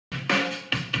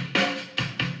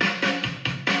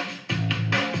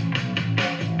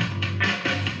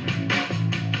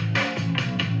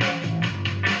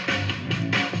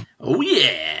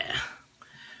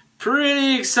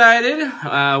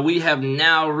excited. We have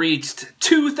now reached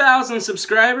 2,000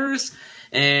 subscribers,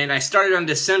 and I started on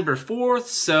December 4th,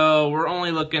 so we're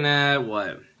only looking at,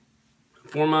 what,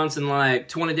 4 months and like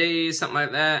 20 days, something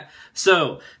like that.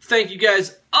 So, thank you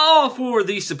guys all for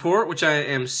the support, which I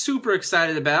am super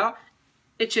excited about.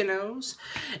 Itchy nose.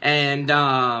 And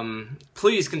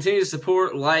please continue to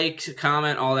support, like,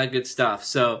 comment, all that good stuff.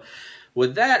 So,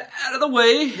 with that out of the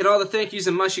way, and all the thank yous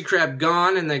and mushy crap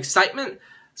gone, and the excitement,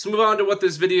 let's move on to what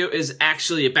this video is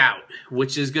actually about,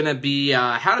 which is going to be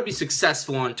how to be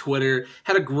successful on Twitter,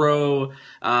 how to grow,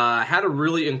 how to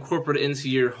really incorporate it into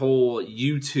your whole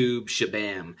YouTube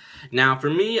shabam. Now, for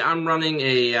me, I'm running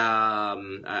a,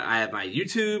 I have my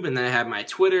YouTube, and then I have my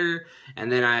Twitter,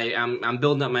 and then I'm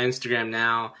building up my Instagram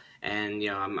now. And,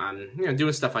 I'm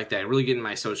doing stuff like that, really getting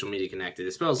my social media connected,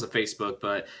 as well as the Facebook,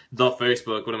 but the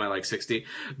Facebook, what am I, like 60?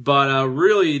 But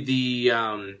really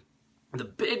the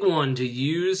big one to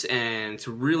use and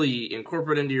to really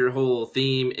incorporate into your whole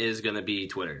theme is going to be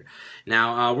Twitter.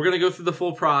 Now, we're going to go through the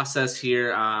full process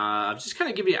here. Just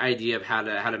kind of give you an idea of how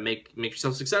to make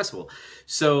yourself successful.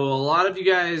 So, a lot of you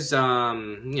guys,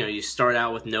 you start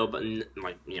out with no button,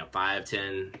 like, 5,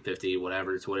 10, 50,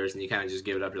 whatever Twitters, and you kind of just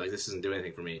give it up. You're like, this isn't doing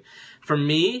anything for me. For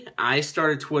me, I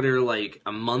started Twitter like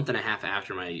a month and a half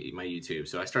after my YouTube.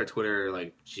 So, I started Twitter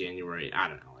like January, I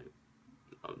don't know,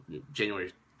 like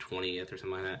January 20th or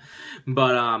something like that.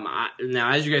 But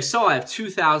now, as you guys saw, I have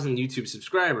 2,000 YouTube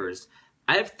subscribers.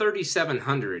 I have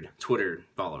 3,700 Twitter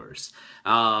followers.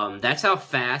 That's how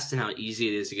fast and how easy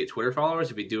it is to get Twitter followers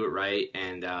if you do it right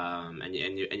and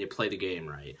you play the game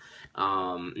right.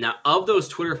 Now, of those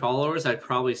Twitter followers, I'd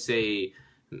probably say,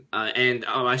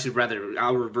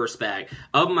 I'll reverse back.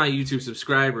 Of my YouTube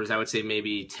subscribers, I would say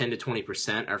maybe 10 to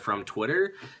 20% are from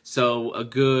Twitter. So a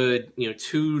good,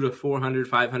 200 to 400,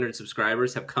 500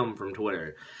 subscribers have come from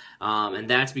Twitter. And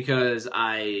that's because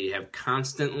I'm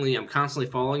constantly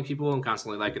following people, I'm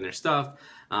constantly liking their stuff,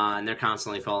 and they're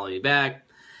constantly following me back.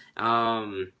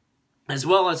 As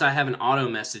well as I have an auto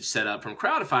message set up from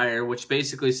Crowdfire, which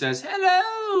basically says,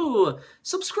 hello,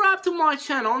 subscribe to my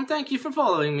channel, and thank you for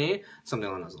following me. Something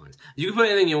along those lines. You can put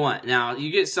anything you want. Now, you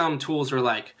get some tools where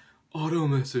like, auto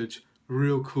message,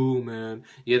 real cool, man.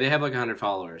 Yeah, they have like 100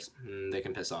 followers. They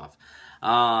can piss off.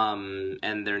 And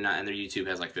their YouTube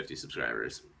has like 50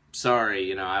 subscribers.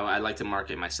 Sorry, I like to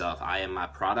market myself. I am my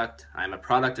product. I am a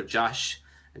product of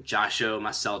Josho,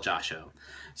 Marcel Josho.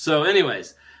 So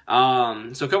anyways,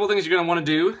 so a couple things you're going to want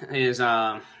to do is,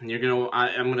 I'm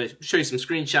going to show you some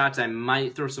screenshots. I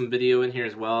might throw some video in here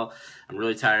as well. I'm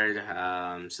really tired,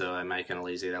 so I might kind of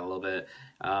lazy it out a little bit.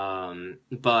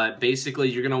 But basically,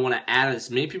 you're going to want to add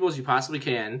as many people as you possibly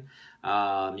can.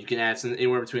 You can add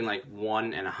anywhere between like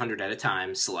 1 and 100 at a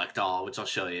time. Select all, which I'll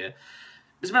show you.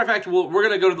 As a matter of fact,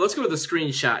 let's go to the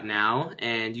screenshot now,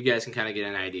 and you guys can kind of get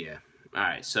an idea. All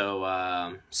right,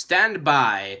 so stand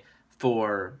by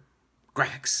for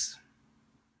graphics.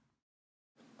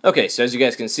 Okay, so as you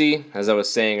guys can see, as I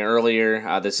was saying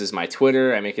earlier, this is my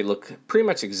Twitter. I make it look pretty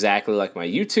much exactly like my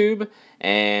YouTube,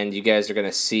 and you guys are going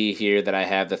to see here that I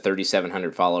have the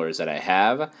 3,700 followers that I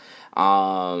have.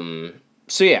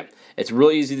 So yeah, it's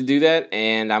really easy to do that,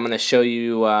 and I'm going to show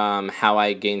you how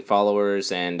I gain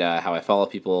followers and how I follow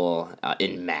people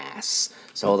in mass.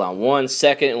 So hold on 1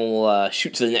 second, and we'll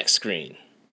shoot to the next screen.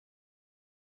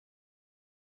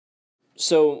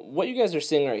 So what you guys are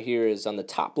seeing right here is on the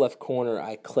top left corner,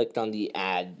 I clicked on the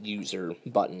add user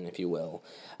button, if you will.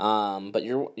 But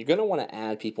you're going to want to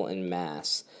add people in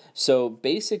mass. So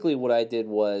basically what I did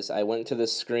was I went to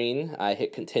this screen, I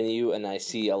hit continue, and I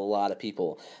see a lot of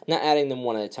people. I'm not adding them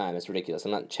one at a time. It's ridiculous.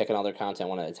 I'm not checking all their content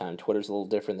one at a time. Twitter's a little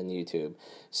different than YouTube.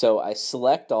 So I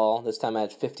select all. This time I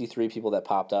had 53 people that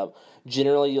popped up.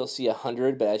 Generally you'll see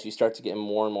 100, but as you start to get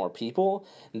more and more people,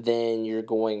 then you're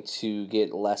going to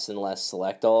get less and less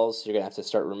select alls. You're going to have to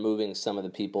start removing some of the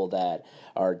people that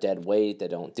are dead weight,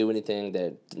 that don't do anything,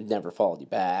 that never followed you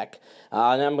back.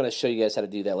 And I'm going to show you guys how to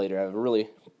do that later. I have a really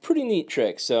pretty neat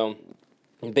trick. So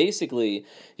basically,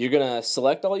 you're going to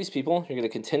select all these people, you're going to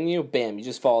continue, bam, you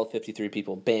just followed 53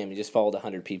 people, bam, you just followed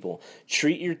 100 people.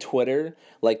 Treat your Twitter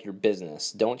like your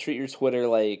business. Don't treat your Twitter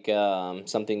like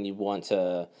something you want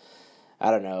to,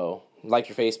 I don't know, like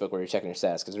your Facebook where you're checking your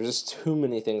stats, because there's just too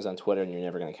many things on Twitter and you're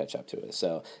never going to catch up to it.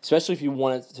 So, especially if you're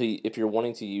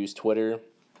wanting to use Twitter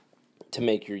to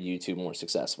make your YouTube more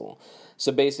successful.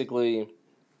 So basically,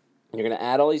 you're going to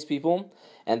add all these people,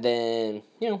 and then,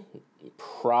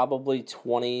 probably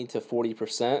 20 to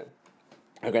 40%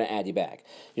 are going to add you back.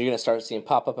 You're going to start seeing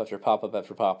pop-up after pop-up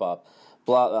after pop-up.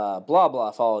 blah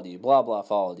blah followed you, blah blah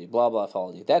followed you, blah blah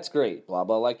followed you. That's great. Blah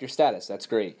blah like your status. That's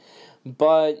great.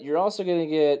 But you're also going to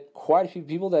get quite a few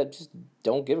people that just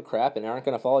don't give a crap and aren't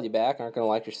going to follow you back, aren't going to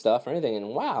like your stuff or anything. And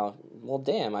wow, well,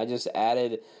 damn, I just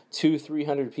added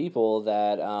 200-300 people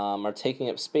that are taking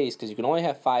up space, because you can only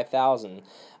have 5,000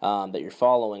 that you're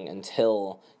following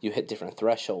until you hit different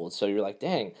thresholds. So you're like,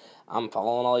 dang, I'm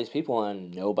following all these people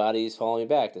and nobody's following me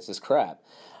back. This is crap.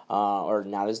 Or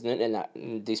not as,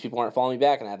 and these people aren't following me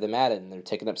back, and I have them added and they're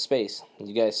taking up space. And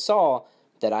you guys saw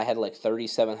that I had like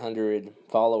 3,700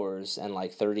 followers and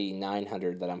like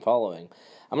 3,900 that I'm following.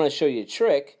 I'm going to show you a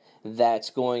trick that's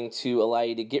going to allow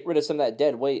you to get rid of some of that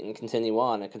dead weight and continue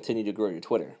on and continue to grow your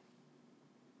Twitter.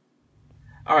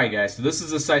 Alright guys, so this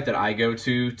is a site that I go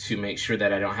to make sure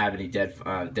that I don't have any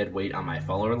dead weight on my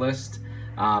follower list.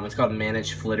 It's called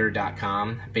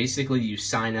manageflitter.com. Basically, you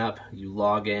sign up, you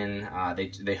log in,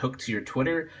 they hook to your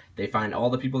Twitter, they find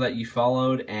all the people that you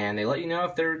followed, and they let you know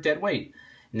if they're dead weight.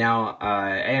 Now,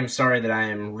 I am sorry that I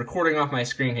am recording off my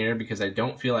screen here because I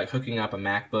don't feel like hooking up a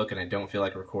MacBook and I don't feel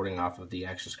like recording off of the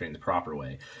actual screen the proper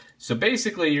way. So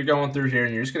basically, you're going through here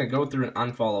and you're just going to go through and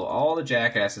unfollow all the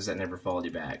jackasses that never followed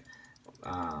you back.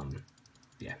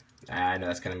 Yeah, I know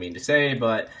that's kind of mean to say,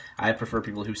 but I prefer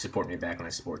people who support me back when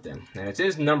I support them. And it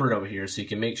is numbered over here, so you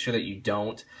can make sure that you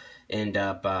don't end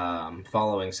up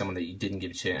following someone that you didn't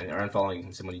give a chance, or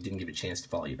unfollowing someone you didn't give a chance to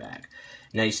follow you back.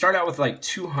 Now, you start out with like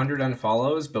 200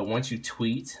 unfollows, but once you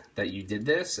tweet that you did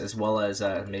this, as well as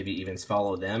maybe even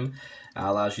follow them,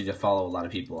 allows you to follow a lot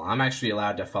of people. I'm actually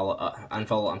allowed to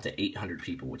unfollow up to 800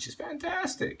 people, which is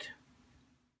fantastic.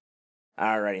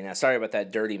 Alrighty, now sorry about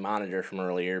that dirty monitor from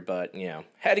earlier, but, you know,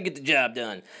 had to get the job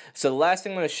done. So the last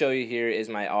thing I'm going to show you here is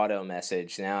my auto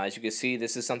message. Now, as you can see,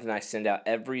 this is something I send out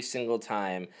every single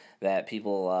time that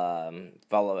people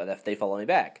if they follow me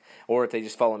back, or if they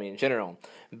just follow me in general.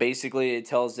 Basically, it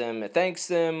tells them, it thanks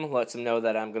them, lets them know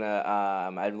that I'm going to,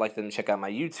 I'd like them to check out my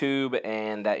YouTube,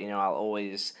 and that, you know, I'll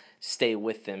always stay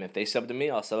with them. If they sub to me,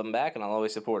 I'll sub them back, and I'll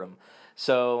always support them.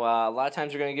 So a lot of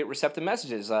times you're going to get receptive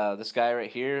messages. This guy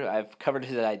right here, I've covered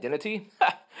his identity.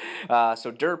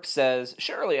 So Derp says,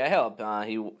 surely I help.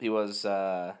 He was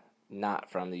not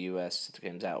from the U.S. It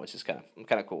comes out, which is kind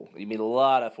of cool. You meet a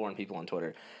lot of foreign people on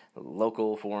Twitter.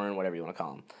 Local, foreign, whatever you want to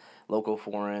call them. Local,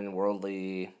 foreign,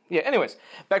 worldly. Yeah, anyways,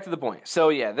 back to the point. So,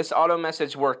 yeah, this auto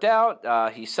message worked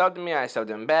out. He subbed me. I subbed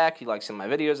him back. He likes some of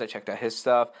my videos. I checked out his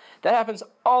stuff. That happens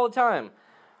all the time.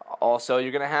 Also,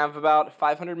 you're going to have about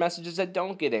 500 messages that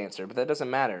don't get answered, but that doesn't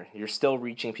matter. You're still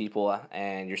reaching people,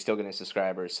 and you're still getting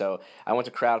subscribers. So I went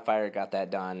to Crowdfire, got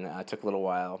that done. It took a little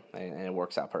while, and it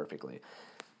works out perfectly.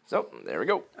 So there we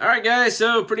go. All right, guys,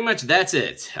 so pretty much that's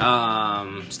it.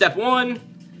 Step 1,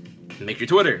 make your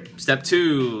Twitter. Step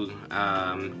 2,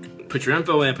 put your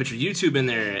info in, put your YouTube in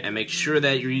there, and make sure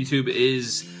that your YouTube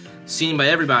is seen by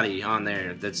everybody on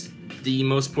there. That's the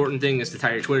most important thing, is to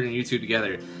tie your Twitter and YouTube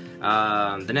together.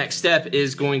 The next step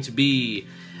is going to be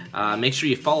make sure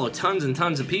you follow tons and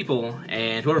tons of people,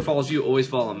 and whoever follows you, always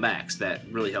follow them back. So that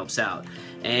really helps out.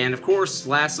 And of course,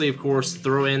 lastly, of course,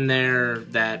 throw in there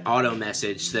that auto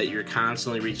message so that you're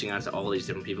constantly reaching out to all these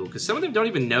different people, because some of them don't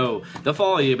even know. They'll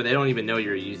follow you, but they don't even know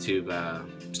you're a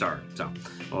YouTube star. So,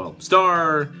 well,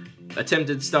 star,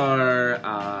 attempted star,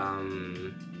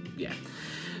 yeah.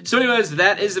 So anyways,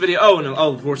 that is the video. Oh, and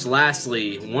of course,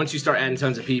 lastly, once you start adding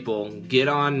tons of people, get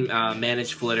on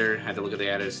Manage Flitter. I have to look at the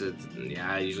address.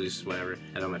 Yeah, I usually just whatever.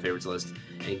 I have on my favorites list.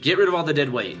 And get rid of all the dead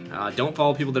weight. Don't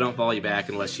follow people that don't follow you back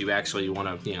unless you actually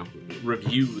want to, you know,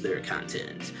 review their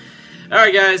content.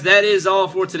 Alright guys, that is all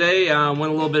for today. Went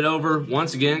a little bit over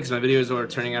once again because my videos are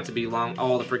turning out to be long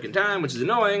all the freaking time, which is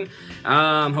annoying.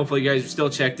 Hopefully you guys are still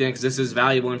checked in because this is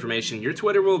valuable information. Your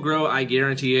Twitter will grow, I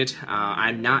guarantee it.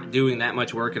 I'm not doing that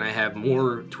much work, and I have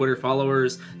more Twitter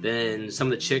followers than some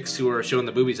of the chicks who are showing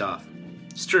the boobies off.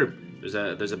 It's true. There's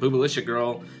a Boobalicia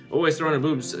girl always throwing her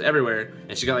boobs everywhere,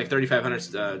 and she got like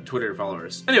 3,500 Twitter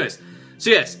followers. Anyways, so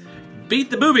yes, beat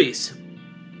the boobies.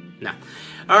 No.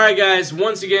 Alright guys,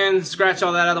 once again, scratch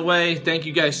all that out of the way. Thank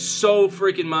you guys so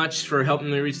freaking much for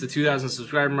helping me reach the 2,000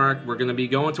 subscriber mark. We're going to be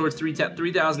going towards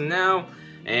 3,000 now,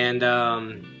 and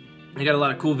I got a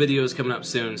lot of cool videos coming up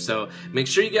soon, so make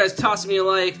sure you guys toss me a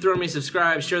like, throw me a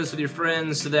subscribe, share this with your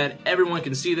friends so that everyone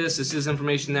can see this. This is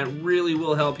information that really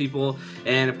will help people,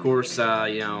 and of course,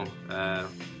 you know,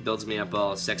 builds me up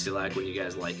all sexy like when you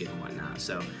guys like it and whatnot.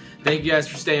 So thank you guys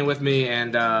for staying with me,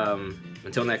 and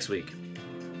until next week.